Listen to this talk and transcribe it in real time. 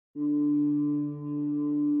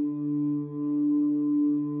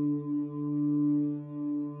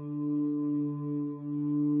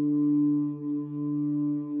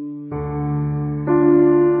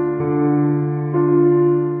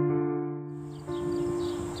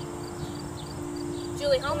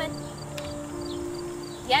Julie Holman.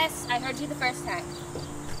 Yes, I heard you the first time.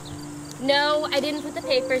 No, I didn't put the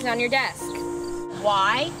papers on your desk.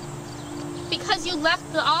 Why? Because you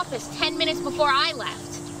left the office 10 minutes before I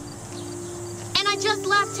left. And I just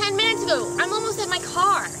left 10 minutes ago. I'm almost at my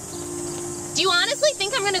car. Do you honestly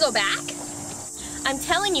think I'm gonna go back? I'm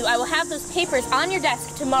telling you, I will have those papers on your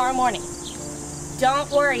desk tomorrow morning.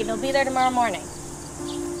 Don't worry, they'll be there tomorrow morning.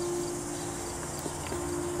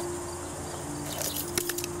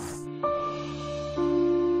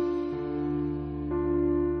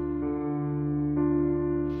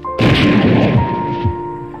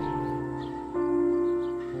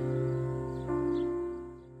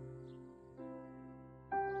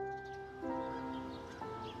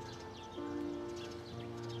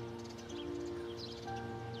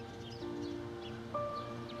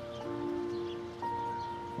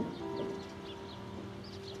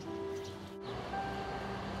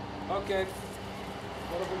 Okay,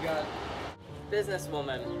 what have we got?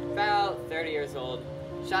 Businesswoman, about 30 years old,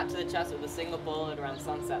 shot to the chest with a single bullet around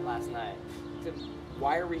sunset last night. Tim,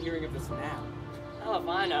 why are we hearing of this now? Hell if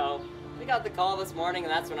I know. We got the call this morning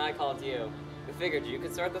and that's when I called you. We figured you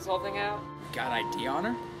could sort this whole thing out. Got ID on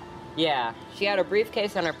her? Yeah, she had a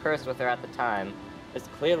briefcase and her purse with her at the time. This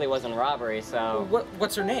clearly wasn't robbery, so...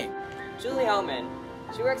 What's her name? Julie Holman.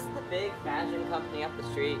 She works at the big fashion company up the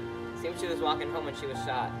street. Seems she was walking home when she was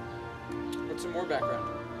shot. What's some more background?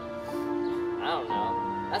 I don't know.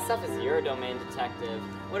 That stuff is your domain, detective.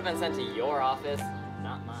 Would have been sent to your office,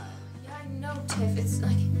 not mine. Yeah, I know, Tiff. It's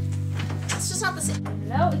like... It's just not the same.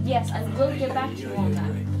 No, yes, I will get back to you on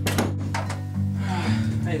that.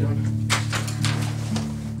 How you doing?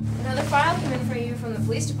 Another file came in for you from the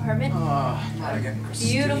police department. Oh, not again,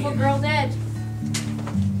 Christine. Beautiful girl dead.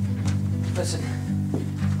 Listen,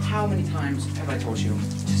 how many times have I told you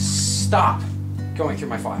to stop going through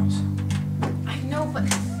my files? I know, but...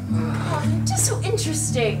 Oh, you're just so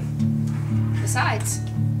interesting. Besides,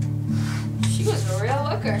 she was a real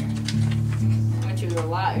looker when she was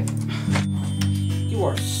alive. You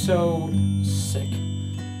are so sick.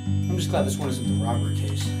 I'm just glad this one isn't the robbery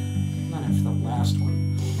case. Not after the last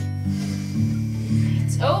one.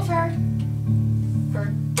 It's over.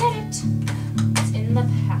 Forget it. It's in the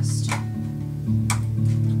past.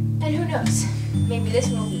 And who knows? Maybe this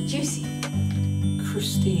one will be juicy.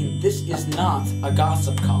 Christine, this is not a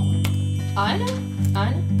gossip column. I know.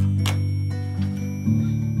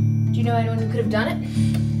 Do you know anyone who could have done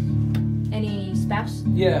it? Any spouse?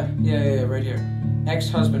 Yeah, right here.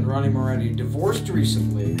 Ex-husband Ronnie Moretti, divorced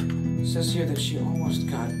recently. Says here that she almost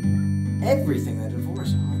got everything that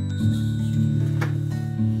divorce on.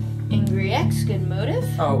 Angry ex, good motive?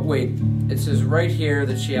 Oh, wait. It says right here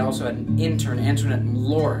that she also had an intern, Antoinette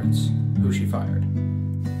Lawrence, who she fired.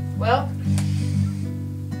 Well,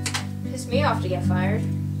 pissed me off to get fired.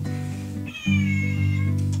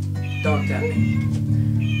 Don't tempt me.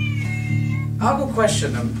 I'll go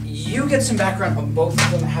question them. You get some background on both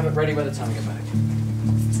of them, have it ready by the time I get back.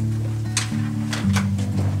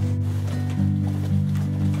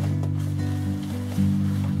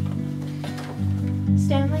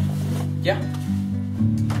 Stanley? Yeah?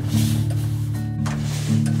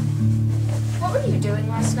 What were you doing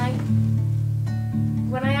last night?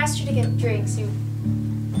 When I asked you to get drinks, you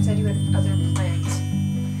said you had other plans.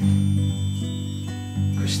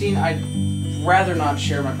 Christine, I'd rather not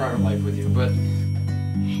share my private life with you, but to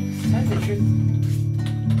tell you the truth,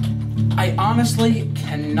 I honestly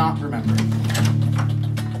cannot remember.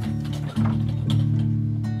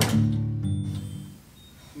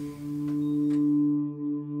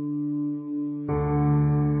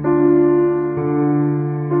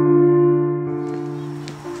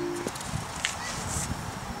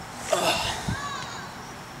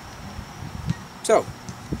 So,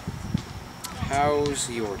 how's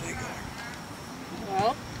your day going?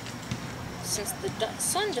 Well, since the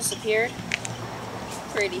sun disappeared,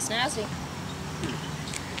 pretty snazzy.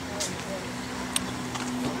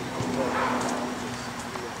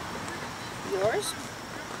 Yours?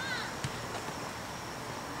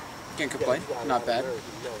 Can't complain. Not bad.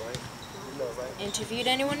 Interviewed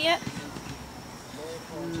anyone yet?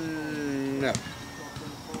 No.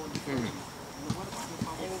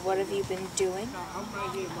 And what have you been doing?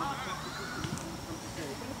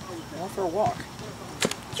 Going for a walk.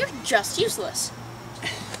 You're just useless.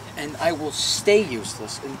 And I will stay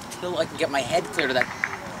useless until I can get my head clear to that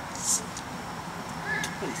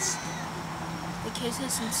case. The case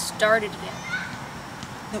hasn't started yet.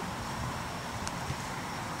 No.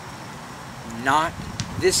 Not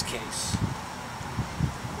this case.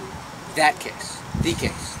 That case. The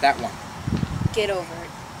case. That one. Get over it.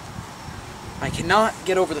 I cannot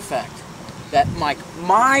get over the fact that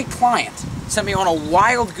my client sent me on a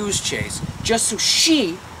wild goose chase just so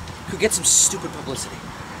she could get some stupid publicity.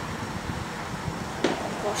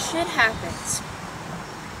 Well, shit happens.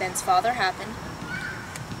 Ben's father happened.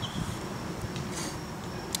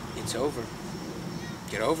 It's over.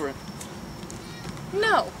 Get over it.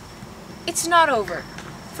 No, it's not over.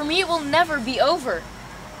 For me, it will never be over.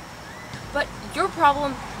 But your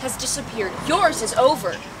problem has disappeared. Yours is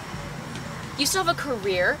over. You still have a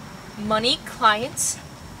career, money, clients.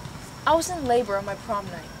 I was in labor on my prom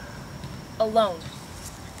night. Alone.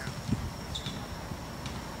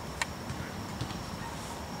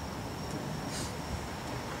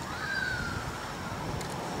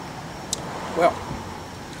 Well,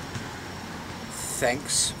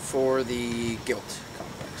 thanks for the guilt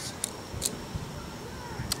complex.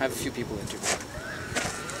 I have a few people interviewed.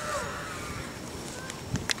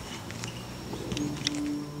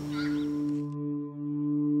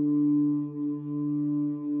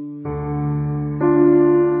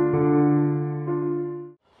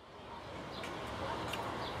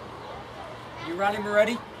 You Ronnie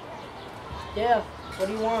Moretti? Yeah, what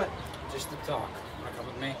do you want? Just to talk. Wanna come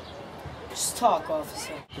with me? Just talk,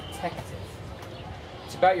 officer. Detective.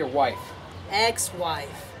 It's about your wife.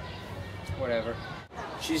 Ex-wife. Whatever.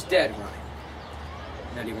 She's dead, Ronnie.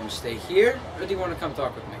 Now, do you want to stay here, or do you want to come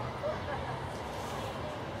talk with me?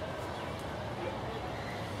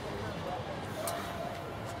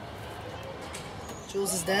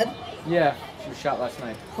 Jules is dead? Yeah, she was shot last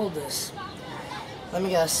night. Hold this. Let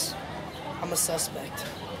me guess. I'm a suspect.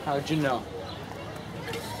 How'd you know?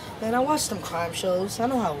 Man, I watched some crime shows. I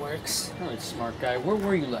know how it works. All right, smart guy. Where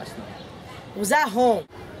were you last night? It was at home.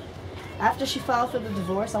 After she filed for the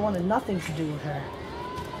divorce, I wanted nothing to do with her.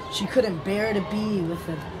 She couldn't bear to be with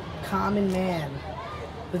a common man,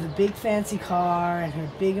 with a big fancy car and her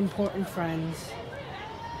big important friends.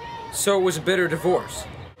 So it was a bitter divorce.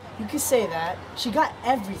 You could say that. She got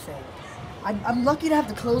everything. I'm lucky to have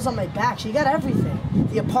the clothes on my back. She got everything.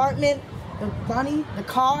 The apartment, the money, the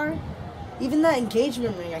car, even that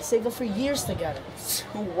engagement ring. I saved up for years to get it. So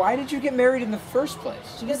why did you get married in the first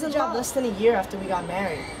place? She got the job less than a year after we got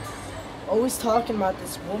married. Always talking about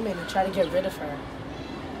this woman and trying to get rid of her.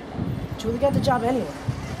 Julie got the job anyway.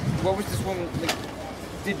 What was this woman like?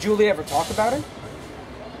 Did Julie ever talk about it?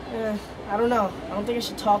 I don't know. I don't think I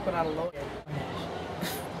should talk without a lawyer.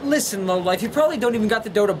 Listen, lowlife, you probably don't even got the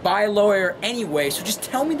dough to buy a lawyer anyway, so just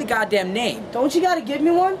tell me the goddamn name. Don't you gotta give me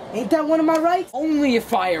one? Ain't that one of my rights? Only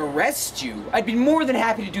if I arrest you. I'd be more than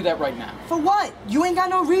happy to do that right now. For what? You ain't got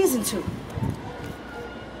no reason to.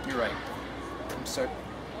 You're right. I'm sorry.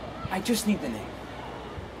 I just need the name.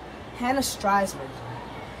 Hannah Streisman.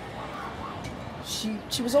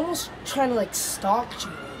 She was almost trying to like stalk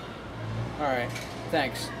Julie. Alright,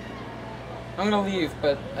 thanks. I'm gonna leave,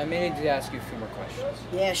 but I may need to ask you a few more questions.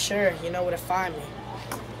 Yeah, sure. You know where to find me.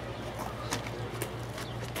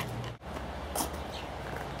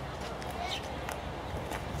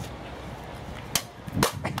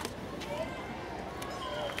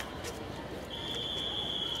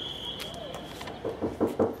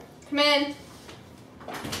 Come in.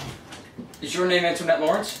 Is your name Antoinette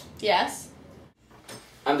Lawrence? Yes.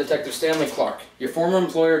 I'm Detective Stanley Clark. Your former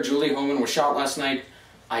employer, Julie Homan, was shot last night.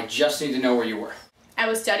 I just need to know where you were. I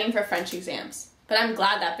was studying for French exams, but I'm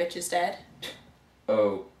glad that bitch is dead.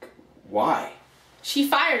 Oh, why? She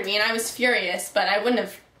fired me and I was furious, but I wouldn't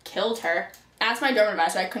have killed her. I asked my dorm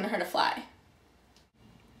advisor I couldn't hurt a fly.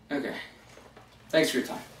 Okay. Thanks for your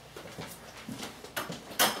time.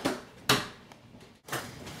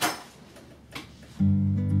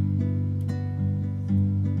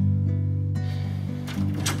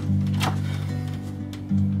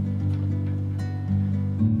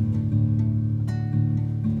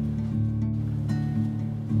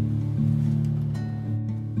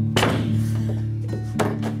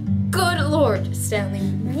 Lord, Stanley,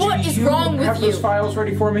 what is wrong with you? Have those files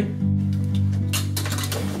ready for me?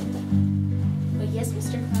 Well, yes,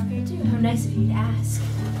 Mr. Clark, I do. How nice of you to ask.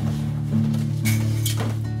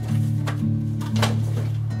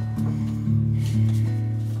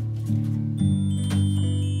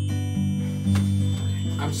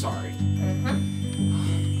 I'm sorry.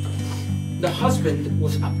 The husband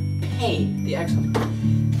was a pain. The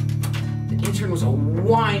The intern was a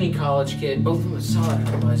whiny college kid. Both of them had solid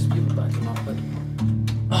alibis. People backed him up, but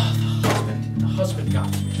the husband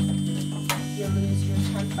got to me. You lose your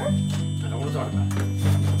temper? I don't want to talk about it.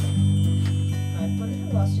 I've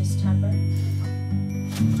never lost his temper.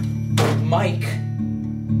 Mike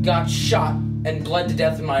got shot and bled to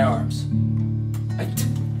death in my arms.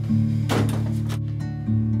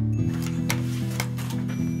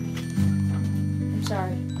 I'm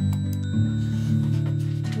sorry.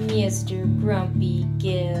 Mr. Grumpy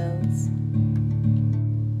Gills.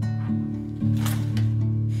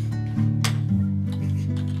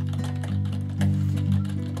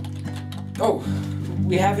 Oh,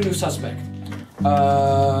 we have a new suspect.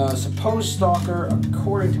 Supposed stalker,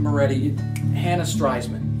 according to Moretti, Hannah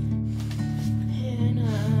Streisman.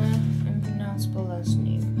 Hannah, unpronounceable last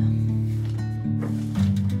name.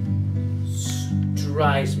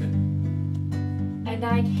 Streisman. And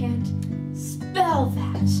I can't spell that.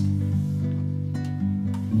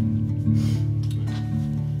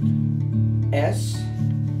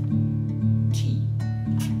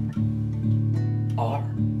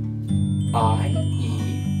 S-T-R-I-E.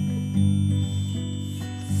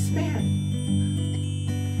 Sman.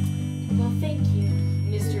 Well, thank you,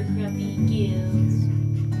 Mr. Grumpy Gills.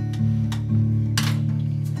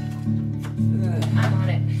 I'm on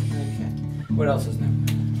it. Okay. What else is new?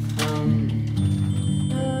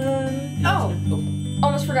 Oh,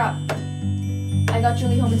 almost forgot. I got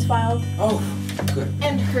Julie Holman's file Oh, good.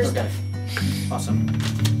 and her Okay. stuff. Awesome.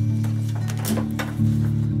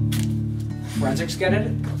 Forensics get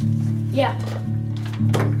it? Yeah.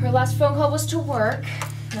 Her last phone call was to work.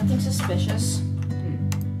 Nothing suspicious.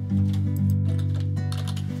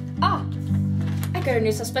 Ah, I got a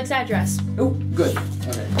new suspect's address. Oh, good.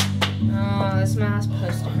 Okay. Oh, this mass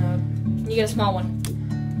post-it note. You get a small one.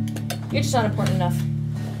 You're just not important enough.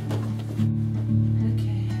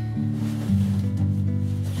 Okay.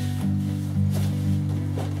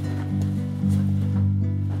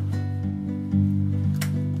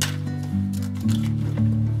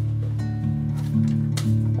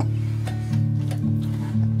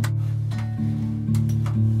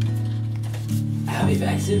 I'll be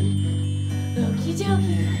back soon. Okie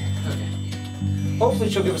dokie. Okay. Hopefully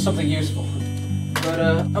she'll give us something useful. But,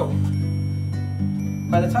 oh.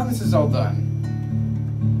 By the time this is all done,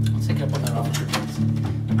 I'll take it up on that offer.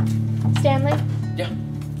 Stanley, Yeah.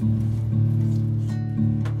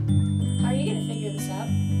 how are you gonna figure this out?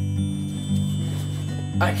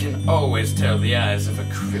 I can always tell the eyes of a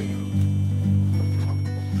criminal.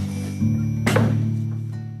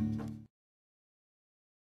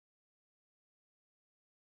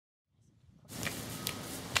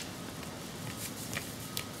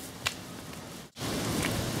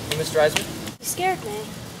 Hey, Mr. Eisman? You scared me.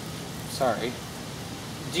 Sorry.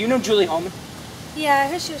 Do you know Julie Holman? Yeah, I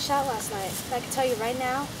heard she was shot last night. I can tell you right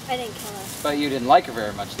now, I didn't kill her. But you didn't like her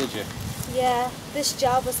very much, did you? Yeah, this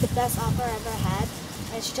job was the best offer I ever had,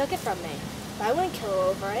 and she took it from me. But I wouldn't kill her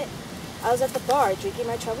over it. I was at the bar drinking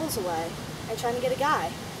my troubles away and trying to get a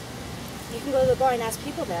guy. You can go to the bar and ask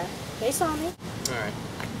people there. They saw me. All right.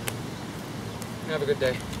 Have a good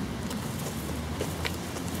day.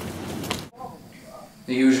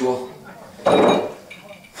 The usual.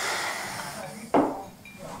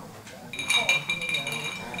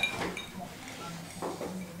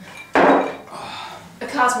 A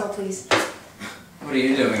Cosmo, please. What are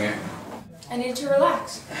you doing here? I need to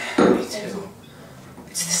relax. Me too.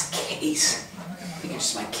 It's this case. I think it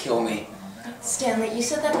just might kill me. Stanley, you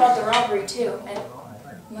said that about the robbery too, and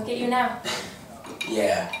look at you now.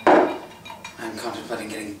 Yeah. I'm contemplating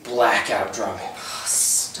getting blackout drunk.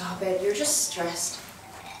 Stop it, you're just stressed.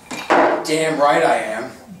 Damn right I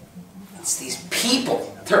am. It's these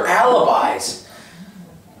people. They're alibis.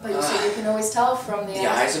 But you said you can always tell from the The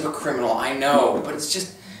eyes of a criminal, I know, but it's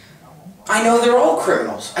just... I know they're all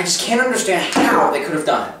criminals. I just can't understand how they could have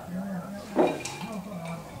done it.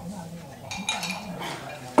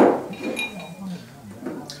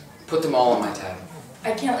 Put them all on my tab.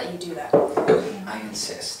 I can't let you do that. I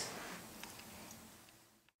insist.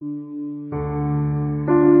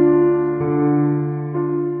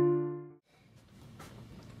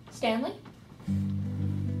 Stanley?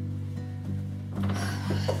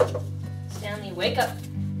 Stanley, wake up.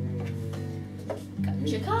 Got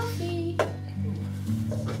your coffee.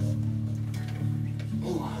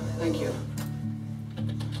 Oh, thank you.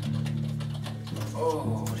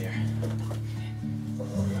 Oh, dear.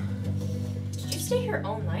 Did you stay here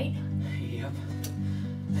all night? Yep.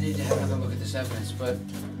 I need to have another look at this evidence, but...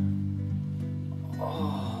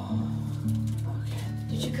 Oh... Okay.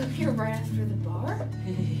 Did you come here right after the bar?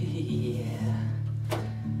 Yeah.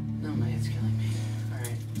 No, my head's killing me.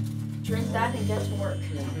 Alright. Drink that and get to work.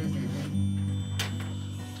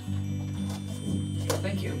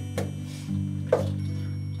 Thank you.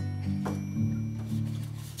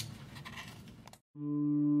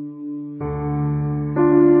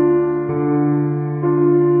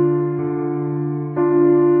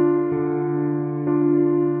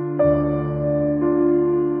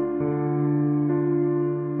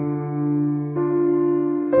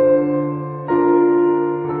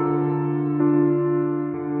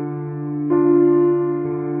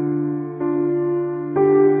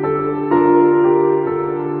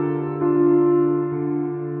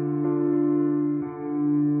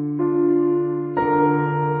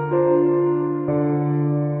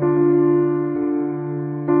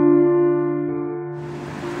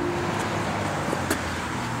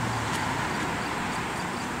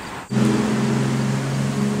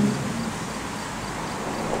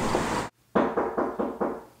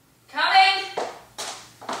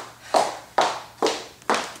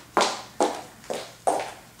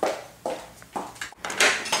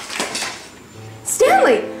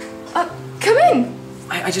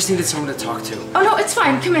 I just needed someone to talk to. Oh no, it's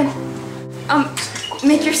fine. Come in.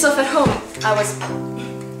 Make yourself at home. I was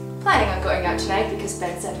planning on going out tonight because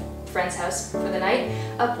Ben's at a friend's house for the night.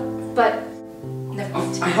 But never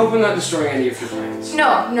mind. I hope I'm not destroying any of your plans.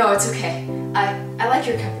 No, it's okay. I like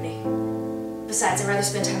your company. Besides, I'd rather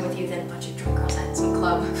spend time with you than a bunch of drunk girls at some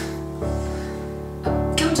club.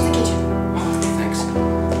 Come to the kitchen. Oh, thanks.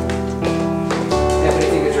 Have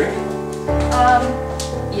anything to drink?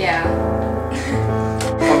 Yeah.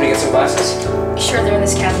 Want me to get some glasses? Sure, they're in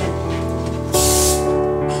this cabinet.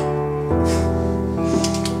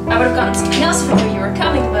 I would have gotten something else if I knew you were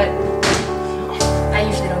coming, but I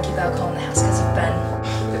usually don't keep alcohol in the house because of Ben.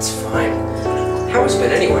 It's fine. How has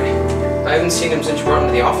Ben anyway? I haven't seen him since you brought him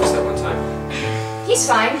to the office that one time. He's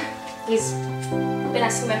fine. He's been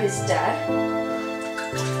asking about his dad.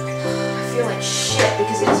 I feel like shit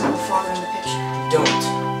because he doesn't have a father in the picture. Don't.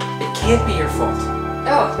 It can't be your fault.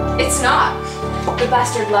 Oh, it's not. The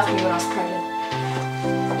bastard left me when I was pregnant.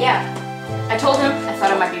 Yeah. I told him I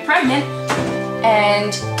thought I might be pregnant,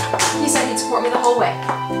 and he said he'd support me the whole way.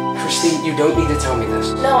 Christine, you don't need to tell me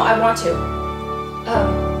this. No, I want to.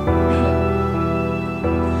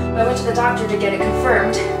 I went to the doctor to get it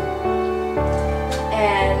confirmed,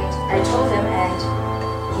 and I told him, and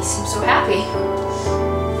he seemed so happy.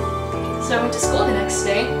 So I went to school the next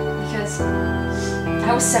day because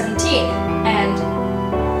I was 17, and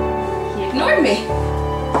he ignored me.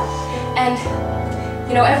 And,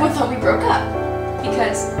 you know, everyone thought we broke up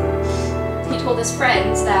because he told his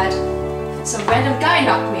friends that some random guy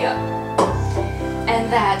knocked me up,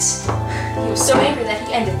 and that he was so angry that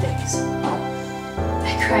he ended things.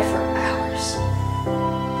 I cried for hours,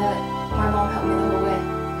 but my mom helped me the whole way.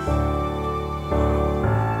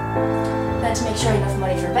 Then to make sure I had enough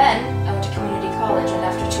money for Ben, I went to community college, and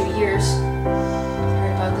after 2 years, I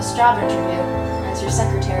heard about this job interview as your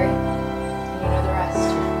secretary, and you know the rest.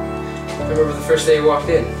 I remember the first day you walked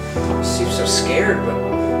in. You seemed so scared, but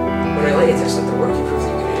when I let you test out the work, you proved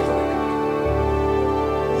that you could handle it.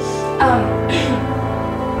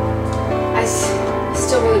 I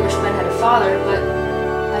still really wish Ben had a father, but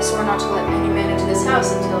I swore not to let any man into this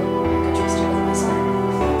house until I could trust him with my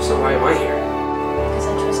son. So why am I here? Because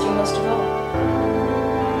I trust you most of all.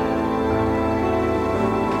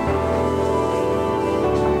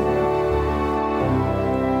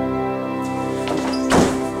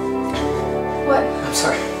 What? I'm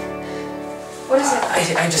sorry. What is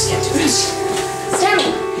it? I just can't do this.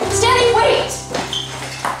 Stanley! Stanley, wait!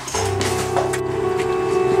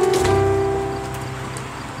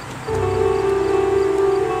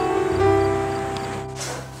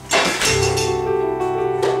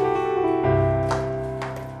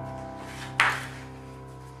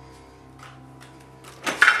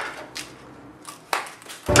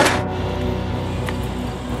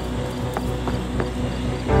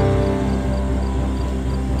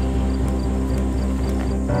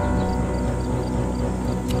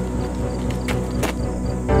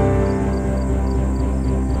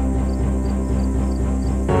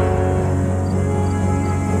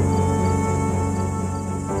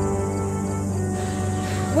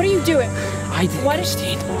 What are you doing? I did, What?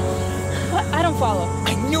 Christine. What? I don't follow.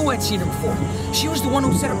 I knew I'd seen her before. She was the one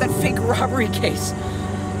who set up that fake robbery case.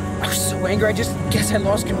 I was so angry, I just guess I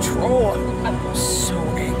lost control. I was so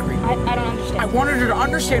angry. I don't understand. I wanted her to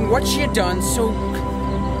understand what she had done, so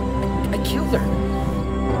I killed her.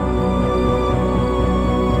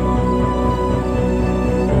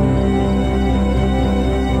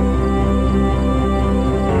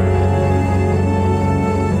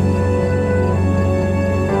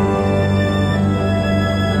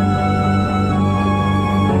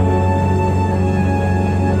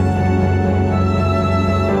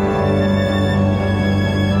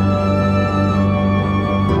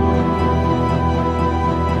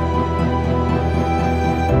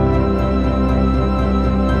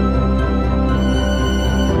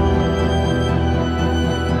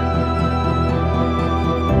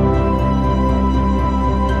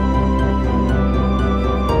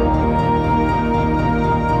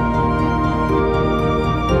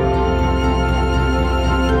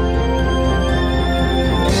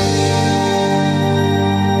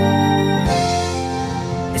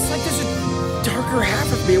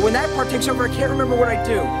 When that part takes over, I can't remember what I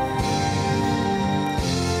do.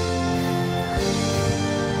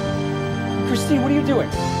 Christine, what are you doing?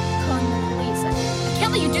 Calling the police. I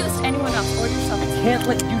can't let you do this to anyone else or yourself. I can't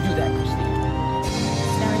let you do that, Christine.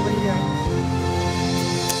 Stanley, what are you doing?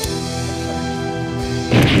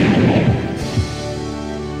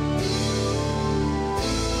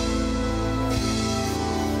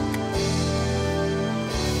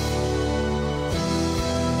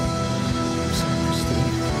 I'm sorry,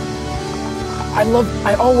 Christine.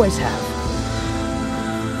 I always have.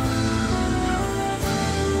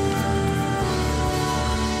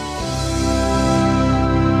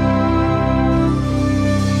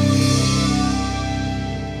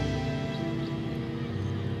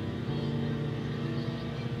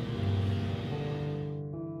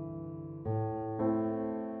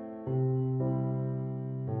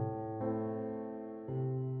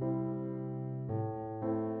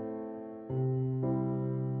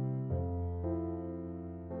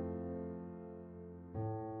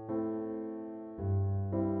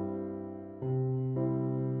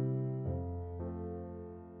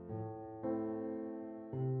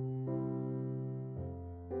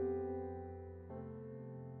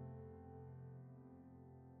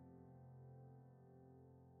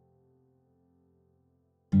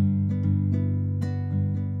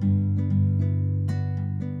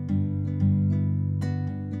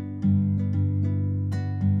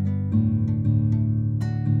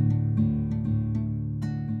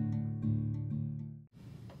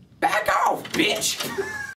 Back off, bitch!